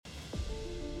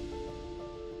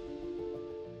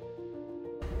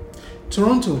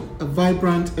Toronto, a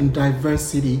vibrant and diverse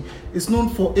city, is known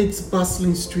for its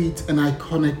bustling streets and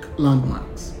iconic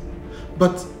landmarks.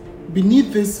 But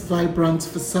beneath this vibrant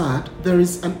facade, there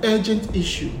is an urgent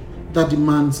issue that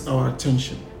demands our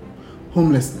attention: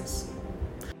 homelessness.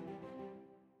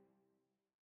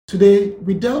 Today,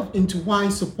 we delve into why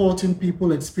supporting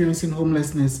people experiencing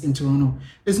homelessness in Toronto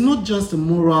is not just a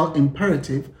moral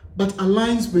imperative, but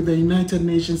aligns with the United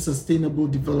Nations Sustainable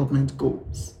Development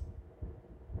Goals.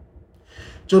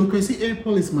 John Kwesi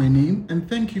April is my name, and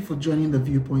thank you for joining The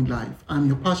Viewpoint Live. I'm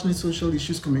your passionate social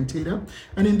issues commentator,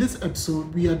 and in this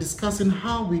episode, we are discussing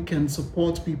how we can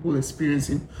support people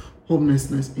experiencing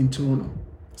homelessness in Toronto.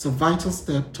 It's a vital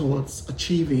step towards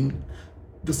achieving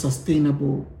the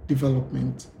Sustainable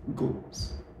Development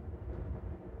Goals.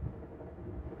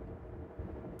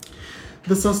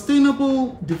 The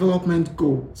Sustainable Development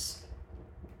Goals,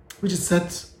 which is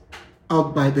set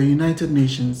out by the United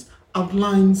Nations,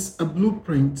 outlines a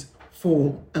blueprint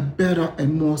for a better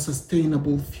and more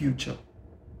sustainable future.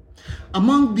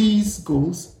 Among these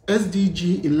goals,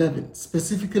 SDG 11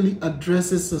 specifically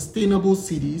addresses sustainable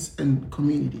cities and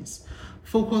communities,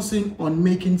 focusing on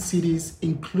making cities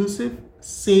inclusive,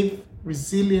 safe,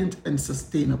 resilient, and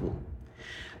sustainable.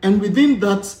 And within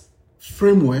that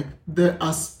framework, there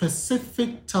are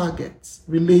specific targets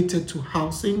related to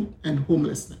housing and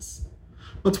homelessness.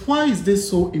 But why is this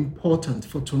so important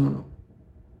for Toronto?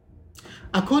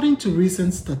 According to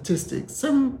recent statistics,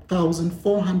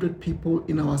 7,400 people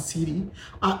in our city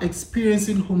are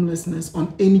experiencing homelessness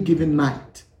on any given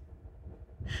night.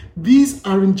 These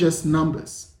aren't just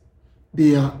numbers.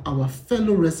 They are our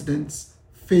fellow residents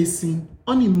facing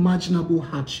unimaginable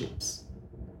hardships.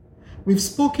 We've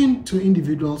spoken to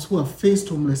individuals who have faced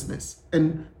homelessness,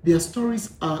 and their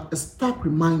stories are a stark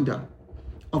reminder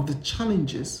of the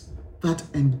challenges that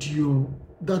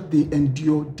they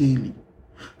endure daily,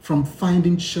 from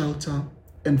finding shelter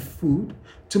and food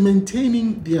to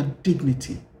maintaining their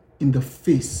dignity in the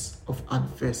face of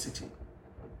adversity.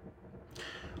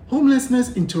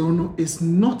 Homelessness in Toronto is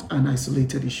not an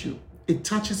isolated issue. It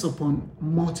touches upon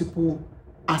multiple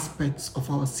aspects of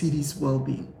our city's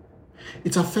well-being.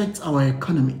 It affects our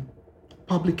economy,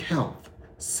 public health,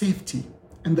 safety,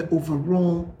 and the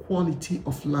overall quality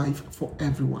of life for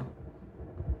everyone.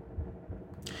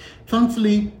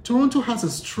 Thankfully, Toronto has a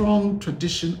strong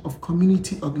tradition of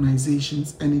community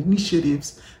organizations and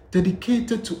initiatives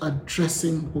dedicated to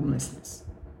addressing homelessness.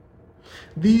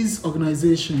 These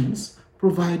organizations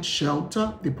provide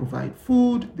shelter, they provide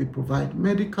food, they provide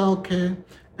medical care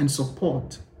and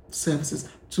support services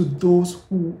to those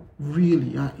who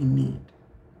really are in need.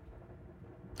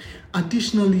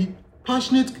 Additionally,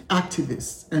 passionate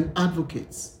activists and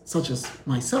advocates, such as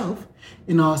myself,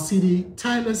 in our city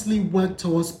tirelessly work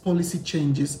towards policy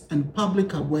changes and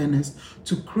public awareness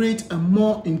to create a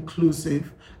more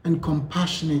inclusive and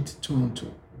compassionate Toronto.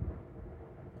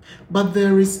 But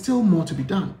there is still more to be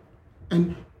done,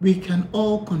 and we can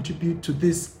all contribute to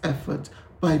this effort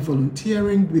by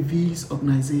volunteering with these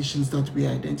organizations that we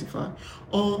identify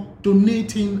or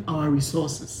donating our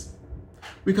resources.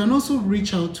 We can also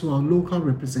reach out to our local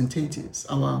representatives,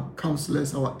 our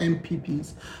councillors, our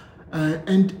MPPs,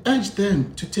 and urge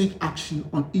them to take action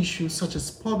on issues such as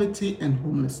poverty and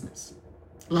homelessness.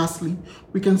 Lastly,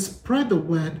 we can spread the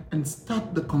word and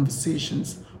start the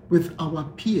conversations with our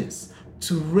peers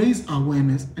to raise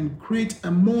awareness and create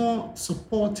a more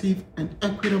supportive and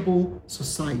equitable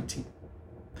society.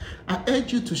 I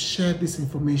urge you to share this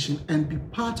information and be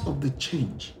part of the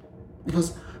change,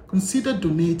 because consider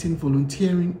donating,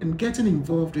 volunteering, and getting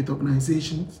involved with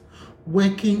organizations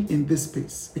working in this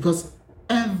space, because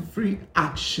every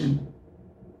action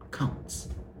counts.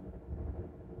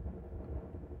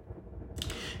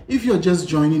 If you're just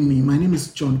joining me, my name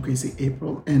is John Kwesi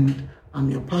April, and I'm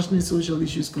your passionate social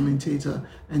issues commentator,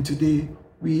 and today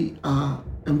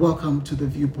and welcome to The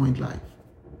Viewpoint Live.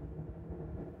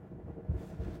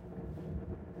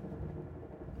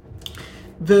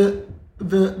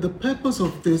 The purpose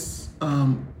of this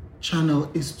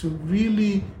channel is to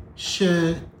really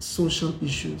share social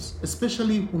issues,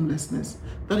 especially homelessness,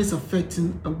 that is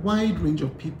affecting a wide range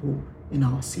of people in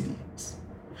our cities.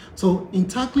 So in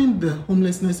tackling the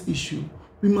homelessness issue,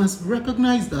 we must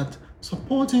recognize that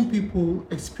supporting people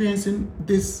experiencing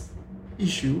this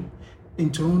issue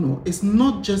in Toronto is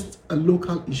not just a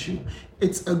local issue,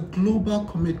 it's a global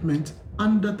commitment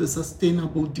under the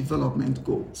Sustainable Development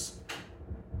Goals.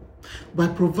 By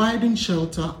providing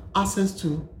shelter, access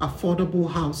to affordable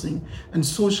housing, and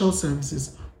social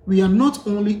services, we are not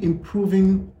only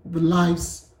improving the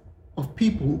lives of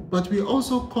people, but we are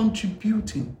also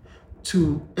contributing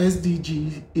to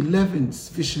SDG 11's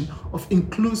vision of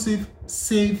inclusive,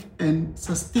 safe, and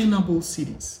sustainable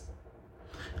cities.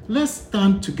 Let's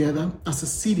stand together as a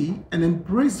city and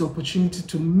embrace the opportunity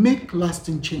to make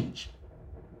lasting change.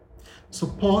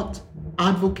 Support,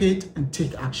 advocate, and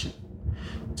take action.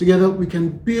 Together, we can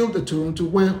build a Toronto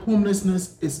where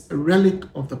homelessness is a relic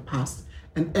of the past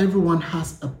and everyone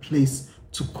has a place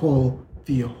to call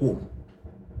their home.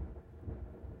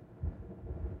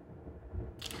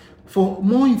 For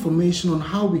more information on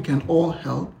how we can all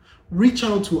help, reach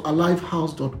out to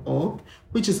alivehouse.org,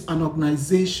 which is an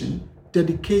organization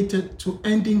dedicated to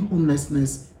ending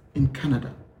homelessness in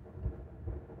Canada.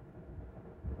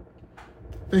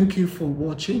 Thank you for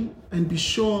watching, and be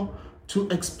sure to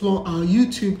explore our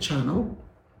YouTube channel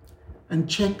and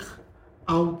check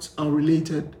out our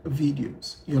related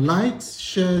videos. Your likes,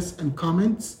 shares, and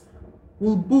comments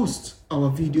will boost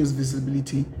our videos'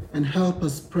 visibility and help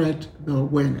us spread the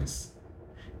awareness.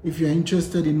 If you're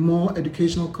interested in more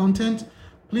educational content,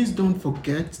 please don't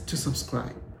forget to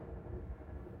subscribe.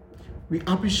 We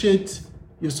appreciate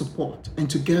your support, and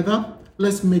together,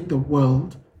 let's make the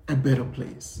world a better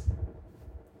place.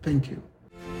 Thank you.